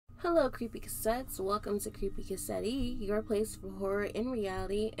Hello Creepy Cassettes, welcome to Creepy Cassette, your place for horror in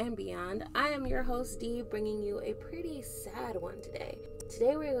reality and beyond. I am your host Dee, bringing you a pretty sad one today.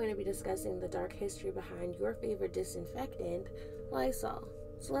 Today we're going to be discussing the dark history behind your favorite disinfectant, Lysol.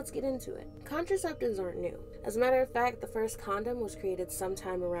 So let's get into it. Contraceptives aren't new. As a matter of fact, the first condom was created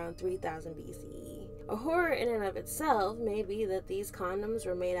sometime around 3000 BCE. A horror in and of itself may be that these condoms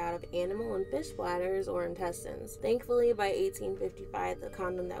were made out of animal and fish bladders or intestines. Thankfully, by 1855, the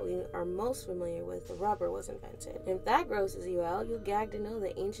condom that we are most familiar with, the rubber, was invented. And if that grosses you out, you'll gag to know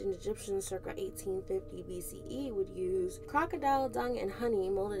that ancient Egyptians circa 1850 BCE would use crocodile dung and honey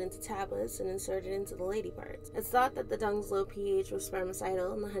molded into tablets and inserted into the lady parts. It's thought that the dung's low pH was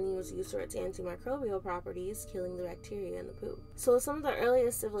spermicidal and the honey was used for its antimicrobial properties, killing the bacteria in the poop. So some of the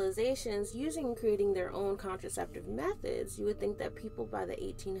earliest civilizations using and creating their own contraceptive methods, you would think that people by the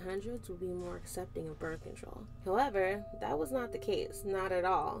 1800s would be more accepting of birth control. However, that was not the case, not at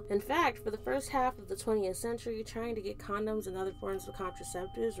all. In fact, for the first half of the 20th century, trying to get condoms and other forms of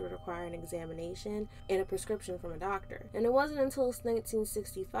contraceptives would require an examination and a prescription from a doctor. And it wasn't until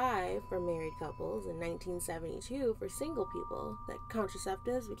 1965 for married couples and 1972 for single people that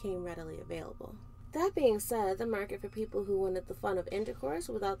contraceptives became readily available. That being said, the market for people who wanted the fun of intercourse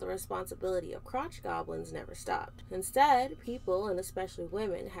without the responsibility of crotch goblins never stopped. Instead, people, and especially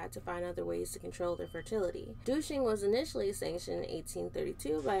women, had to find other ways to control their fertility. Douching was initially sanctioned in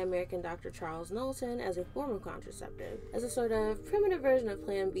 1832 by American Dr. Charles Knowlton as a form of contraceptive, as a sort of primitive version of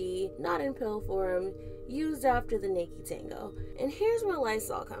Plan B, not in pill form, used after the Naked Tango. And here's where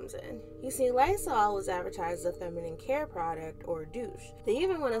Lysol comes in. You see, Lysol was advertised as a feminine care product, or douche. They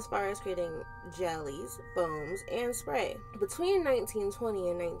even went as far as creating jellies, foams, and spray. Between 1920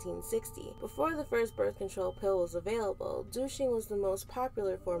 and 1960, before the first birth control pill was available, douching was the most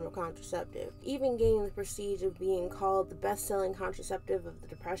popular form of contraceptive, even gaining the prestige of being called the best-selling contraceptive of the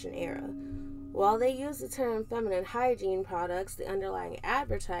Depression era. While they used the term feminine hygiene products, the underlying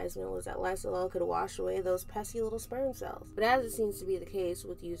advertisement was that Lysol could wash away those pesky little sperm cells. But as it seems to be the case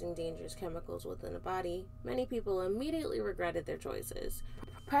with using dangerous chemicals within the body, many people immediately regretted their choices.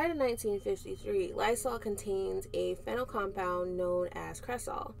 Prior to 1953, Lysol contains a phenyl compound known as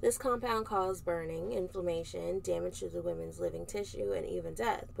cresol. This compound caused burning, inflammation, damage to the women's living tissue, and even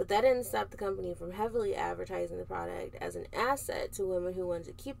death. But that didn't stop the company from heavily advertising the product as an asset to women who wanted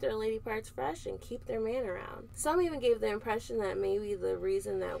to keep their lady parts fresh and keep their man around. Some even gave the impression that maybe the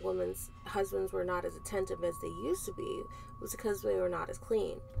reason that women's husbands were not as attentive as they used to be was because they were not as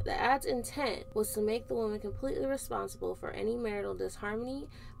clean. The ad's intent was to make the woman completely responsible for any marital disharmony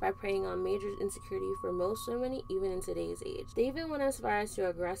by preying on major insecurity for most women, even in today's age. They even went as far as to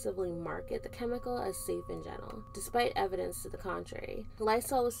aggressively market the chemical as safe and gentle, despite evidence to the contrary.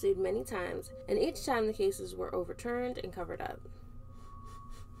 Lysol was sued many times, and each time the cases were overturned and covered up.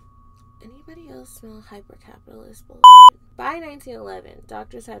 Anybody else smell hyper-capitalist bullshit? By 1911,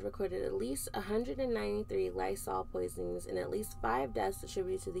 doctors had recorded at least 193 Lysol poisonings and at least 5 deaths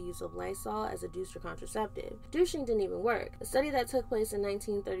attributed to the use of Lysol as a douche or contraceptive. Douching didn't even work. A study that took place in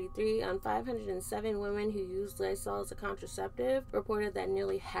 1933 on 507 women who used Lysol as a contraceptive reported that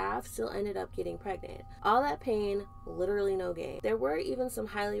nearly half still ended up getting pregnant. All that pain, literally no gain. There were even some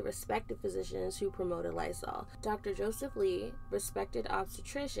highly respected physicians who promoted Lysol. Dr. Joseph Lee, respected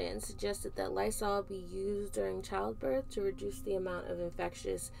obstetrician, suggested that Lysol be used during childbirth to reduce the amount of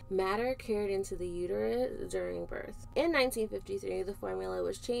infectious matter carried into the uterus during birth. In 1953, the formula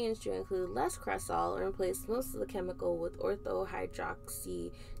was changed to include less cresol and replaced most of the chemical with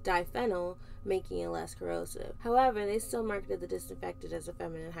orthohydroxydiphenyl, making it less corrosive. However, they still marketed the disinfectant as a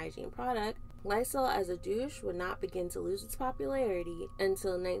feminine hygiene product. Lysol as a douche would not begin to lose its popularity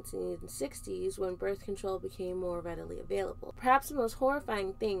until the 1960s, when birth control became more readily available. Perhaps the most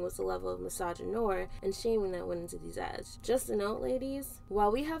horrifying thing was the level of misogynoir and shaming that went into these ads. Just a note, ladies,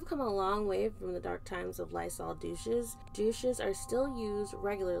 while we have come a long way from the dark times of Lysol douches are still used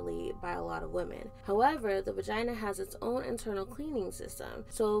regularly by a lot of women. However, the vagina has its own internal cleaning system,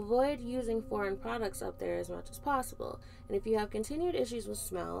 so avoid using foreign products up there as much as possible. And if you have continued issues with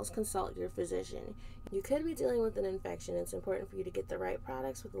smells, consult your physician. You could be dealing with an infection. It's important for you to get the right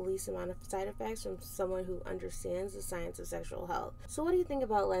products with the least amount of side effects from someone who understands the science of sexual health. So what do you think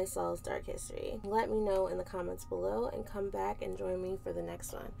about Lysol's dark history? Let me know in the comments below and come back and join me for the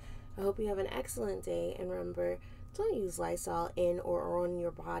next one. I hope you have an excellent day, and remember, don't use Lysol in or on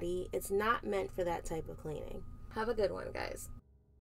your body. It's not meant for that type of cleaning. Have a good one, guys.